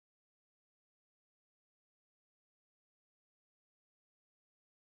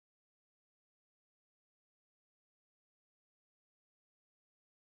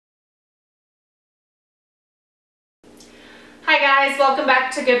Hi guys, welcome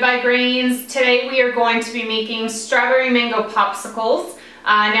back to Goodbye Grains. Today we are going to be making strawberry mango popsicles.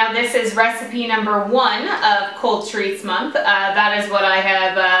 Now this is recipe number 1 of Cold Treats Month. That is what I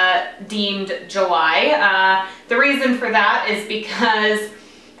have deemed July. The reason for that is because,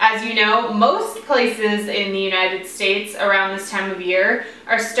 as you know, most places in the United States around this time of year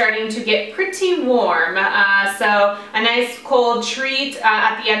are starting to get pretty warm. So a nice cold treat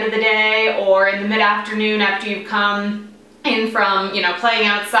at the end of the day or in the mid-afternoon after you've come in from, playing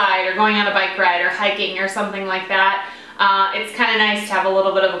outside or going on a bike ride or hiking or something like that. It's kind of nice to have a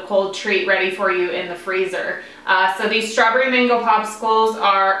little bit of a cold treat ready for you in the freezer. So these strawberry mango popsicles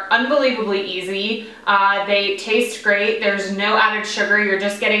are unbelievably easy. They taste great. There's no added sugar. You're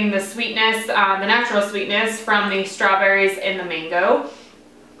just getting the sweetness, the natural sweetness from the strawberries and the mango.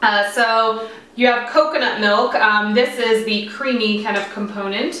 So you have coconut milk. This is the creamy kind of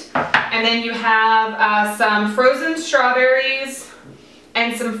component. And then you have some frozen strawberries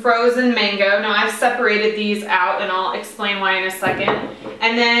and some frozen mango. Now I've separated these out and I'll explain why in a second.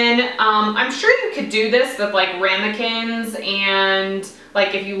 And then I'm sure you could do this with like ramekins, and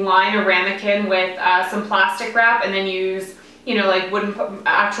like if you line a ramekin with some plastic wrap and then use like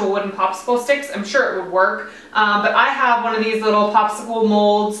actual wooden popsicle sticks, I'm sure it would work. But I have one of these little popsicle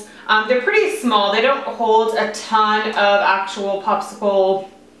molds. They're pretty small. They don't hold a ton of actual popsicle,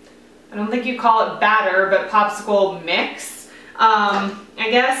 I don't think you call it batter, but popsicle mix, I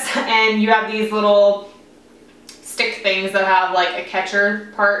guess. And you have these little stick things that have like a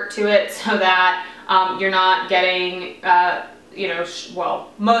catcher part to it so that you're not getting,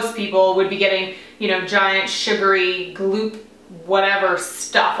 well, most people would be getting, giant sugary gloop whatever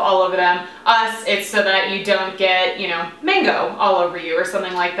stuff all over them. Us, it's so that you don't get, mango all over you or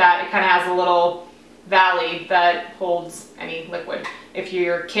something like that. It kind of has a little valley that holds any liquid. If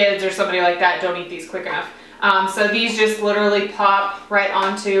your kids or somebody like that don't eat these quick enough. So these just literally pop right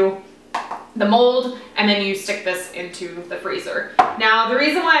onto the mold, and then you stick this into the freezer. Now the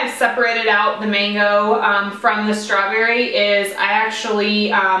reason why I've separated out the mango from the strawberry is I actually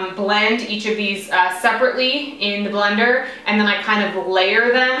blend each of these separately in the blender, and then I kind of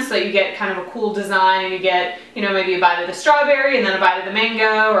layer them so you get kind of a cool design, and you get maybe a bite of the strawberry and then a bite of the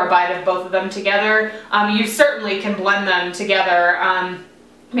mango, or a bite of both of them together. You certainly can blend them together.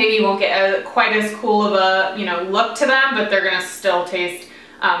 Maybe you won't get quite as cool of a look to them, but they're gonna still taste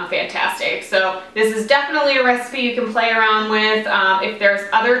fantastic. So this is definitely a recipe you can play around with. If there's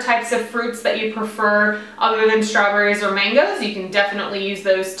other types of fruits that you prefer other than strawberries or mangoes, you can definitely use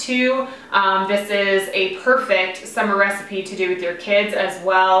those too. This is a perfect summer recipe to do with your kids as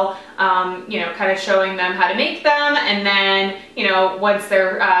well. Kind of showing them how to make them, and then once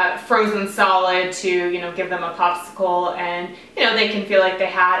they're frozen solid, to give them a popsicle, and they can feel like they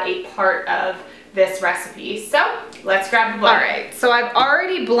had a part of this recipe. So let's grab the blender. Alright, so I've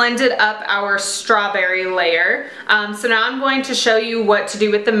already blended up our strawberry layer. So now I'm going to show you what to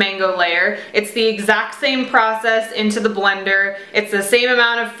do with the mango layer. It's the exact same process into the blender. It's the same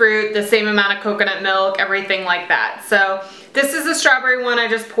amount of fruit, the same amount of coconut milk, everything like that. So this is the strawberry one I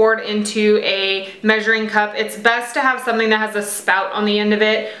just poured into a measuring cup. It's best to have something that has a spout on the end of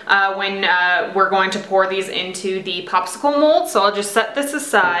it when we're going to pour these into the popsicle mold. So I'll just set this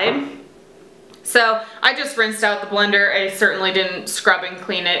aside. So I just rinsed out the blender. I certainly didn't scrub and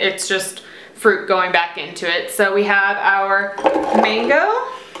clean it. It's just fruit going back into it. So we have our mango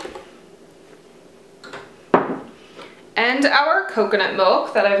and our coconut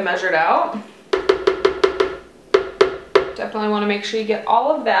milk that I've measured out. Definitely want to make sure you get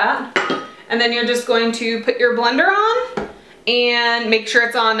all of that. And then you're just going to put your blender on and make sure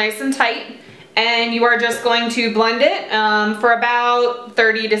it's on nice and tight. And you are just going to blend it for about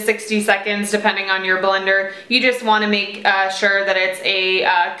 30 to 60 seconds depending on your blender. You just want to make sure that it's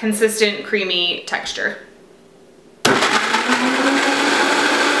a consistent creamy texture.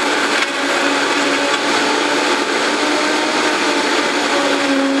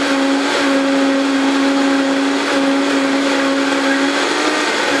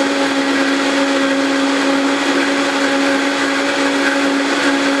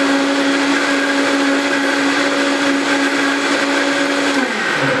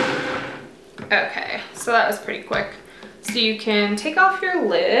 Okay, so that was pretty quick. So you can take off your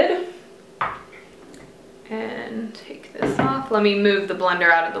lid and take this off. Let me move the blender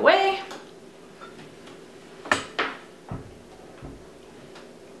out of the way.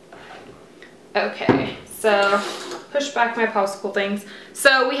 Okay, so push back my popsicle things.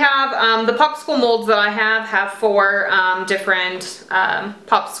 So we have the popsicle molds that I have 4 different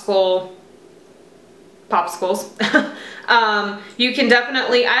popsicle popsicles. You can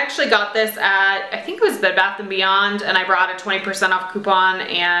definitely, I actually got this at, I think it was Bed Bath & Beyond, and I brought a 20% off coupon,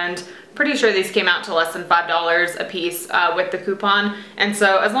 and pretty sure these came out to less than $5 a piece with the coupon. And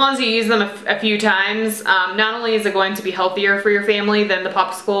so as long as you use them a few times, not only is it going to be healthier for your family than the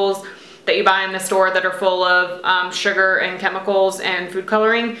popsicles that you buy in the store that are full of sugar and chemicals and food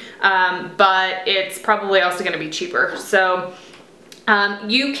coloring, but it's probably also going to be cheaper. So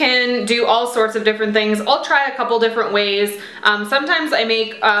you can do all sorts of different things. I'll try a couple different ways. Sometimes I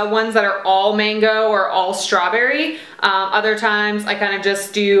make ones that are all mango or all strawberry. Other times I kind of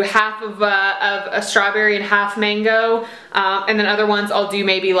just do half of a strawberry and half mango. And then other ones I'll do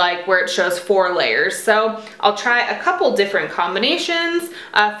maybe like where it shows 4 layers. So I'll try a couple different combinations.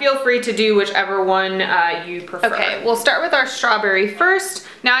 Feel free to do whichever one you prefer. Okay, we'll start with our strawberry first.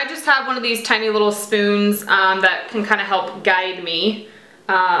 Now I just have one of these tiny little spoons that can kind of help guide me.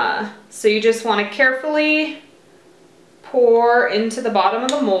 So you just want to carefully pour into the bottom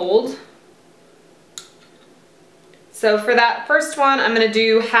of the mold. So for that first one, I'm going to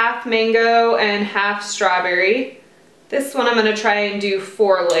do half mango and half strawberry. This one I'm going to try and do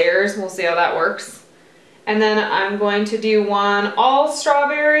 4 layers. We'll see how that works. And then I'm going to do one all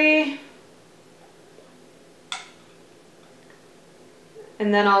strawberry.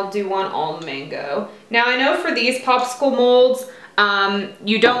 And then I'll do one all mango. Now I know for these popsicle molds,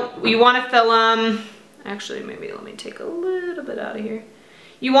 you want to fill them, actually maybe let me take a little bit out of here.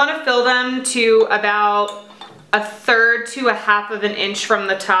 You want to fill them to about 1/3 to 1/2 of an inch from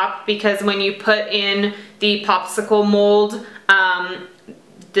the top, because when you put in the popsicle mold,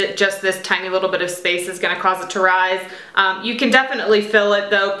 just this tiny little bit of space is going to cause it to rise. You can definitely fill it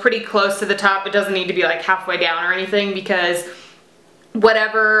though pretty close to the top. It doesn't need to be like halfway down or anything, because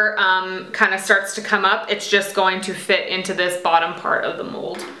whatever kind of starts to come up, it's just going to fit into this bottom part of the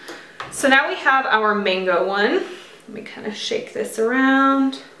mold. So now we have our mango one. Let me kind of shake this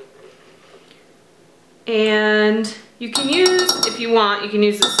around. And you can use, if you want, you can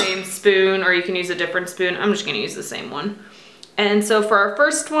use the same spoon or you can use a different spoon. I'm just going to use the same one. And so for our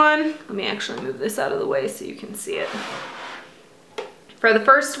first one, let me actually move this out of the way so you can see it. For the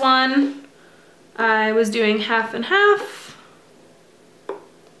first one, I was doing half and half.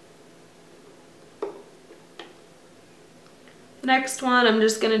 Next one, I'm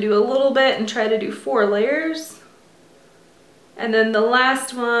just going to do a little bit and try to do 4 layers. And then the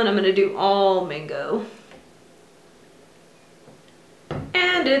last one, I'm going to do all mango.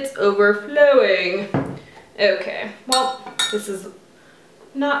 And it's overflowing. Okay, well, this is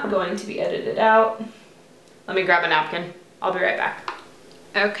not going to be edited out. Let me grab a napkin. I'll be right back.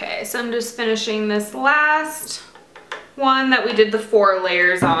 Okay, so I'm just finishing this last one that we did the 4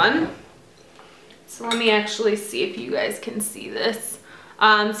 layers on. So let me actually see if you guys can see this.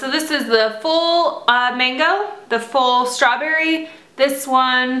 So this is the full mango, the full strawberry. This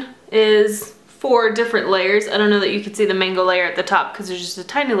one is 4 different layers. I don't know that you can see the mango layer at the top because there's just a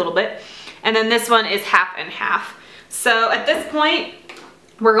tiny little bit. And then this one is half and half. So at this point,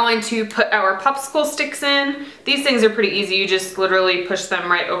 we're going to put our popsicle sticks in. These things are pretty easy. You just literally push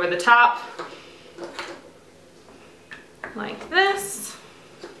them right over the top like this.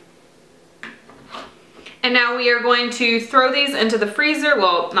 And now we are going to throw these into the freezer.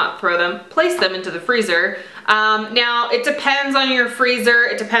 Well, not throw them, place them into the freezer. Now, it depends on your freezer.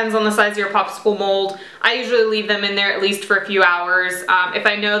 It depends on the size of your popsicle mold. I usually leave them in there at least for a few hours. If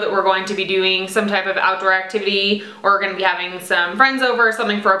I know that we're going to be doing some type of outdoor activity, or we're going to be having some friends over or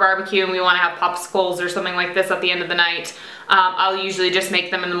something for a barbecue and we want to have popsicles or something like this at the end of the night, I'll usually just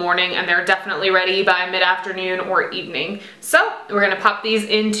make them in the morning and they're definitely ready by mid-afternoon or evening. So we're going to pop these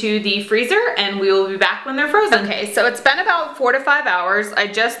into the freezer and we will be back when they're frozen. Okay, so it's been about 4 to 5 hours. I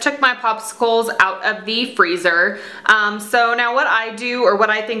just took my popsicles out of the freezer. So now what I do, or what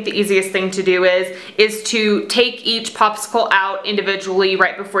I think the easiest thing to do is to take each popsicle out individually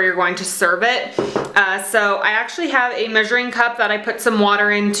right before you're going to serve it. So I actually have a measuring cup that I put some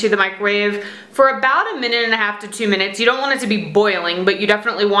water into the microwave for about 1.5 to 2 minutes. You don't want it to be boiling, but you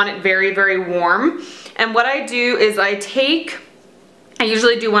definitely want it very, very warm. And what I do is I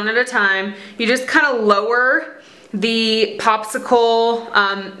usually do one at a time. You just kind of lower the popsicle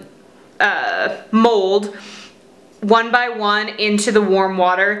mold one by one into the warm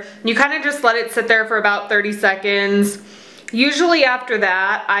water. You kind of just let it sit there for about 30 seconds. Usually after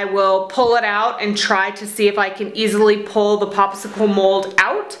that, I will pull it out and try to see if I can easily pull the popsicle mold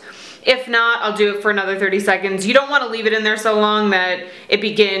out. If not, I'll do it for another 30 seconds. You don't want to leave it in there so long that it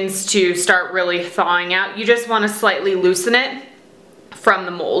begins to start really thawing out. You just want to slightly loosen it from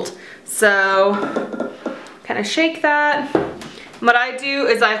the mold. So kind of shake that. What I do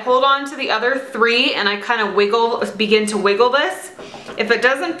is I hold on to the other 3 and I kind of begin to wiggle this. If it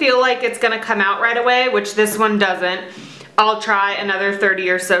doesn't feel like it's gonna come out right away, which this one doesn't, I'll try another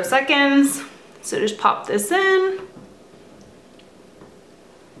 30 or so seconds. So just pop this in.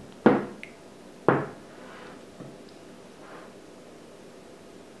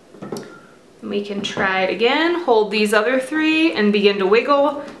 We can try it again. Hold these other 3 and begin to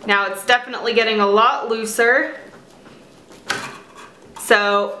wiggle. Now it's definitely getting a lot looser.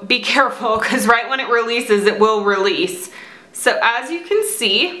 So be careful, because right when it releases, it will release. So as you can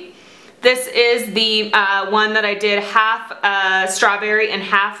see, this is the one that I did half strawberry and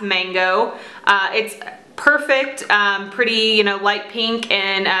half mango. It's perfect, pretty, you know, light pink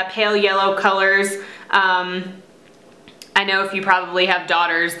and pale yellow colors. I know if you probably have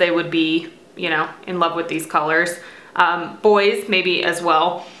daughters, they would be, you know, in love with these colors. Boys maybe as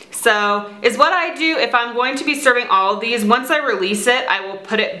well. So is what I do if I'm going to be serving all of these. Once I release it, I will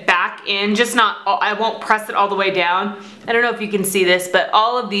put it back in, just not, I won't press it all the way down. I don't know if you can see this, but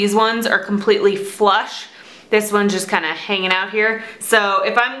all of these ones are completely flush. This one's just kind of hanging out here. So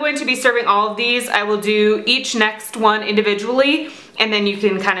if I'm going to be serving all of these, I will do each next one individually, and then you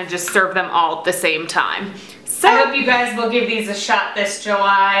can kind of just serve them all at the same time. So I hope you guys will give these a shot this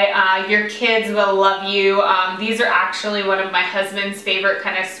July. Your kids will love you. These are actually one of my husband's favorite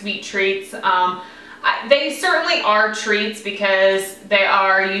kind of sweet treats. They certainly are treats because they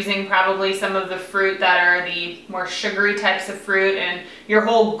are using probably some of the fruit that are the more sugary types of fruit, and your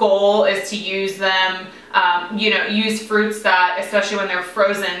whole goal is to use them, you know, use fruits that, especially when they're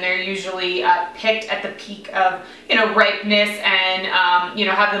frozen, they're usually picked at the peak of, you know, ripeness and, you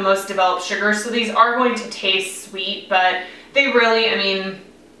know, have the most developed sugar. So these are going to taste sweet, but they really, I mean,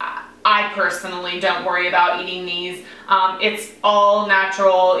 I personally don't worry about eating these. It's all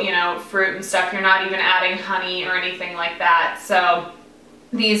natural, you know, fruit and stuff. You're not even adding honey or anything like that. So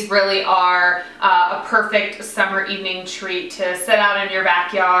these really are a perfect summer evening treat to sit out in your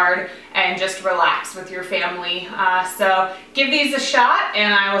backyard and just relax with your family. So give these a shot,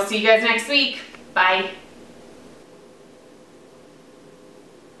 and I will see you guys next week. Bye.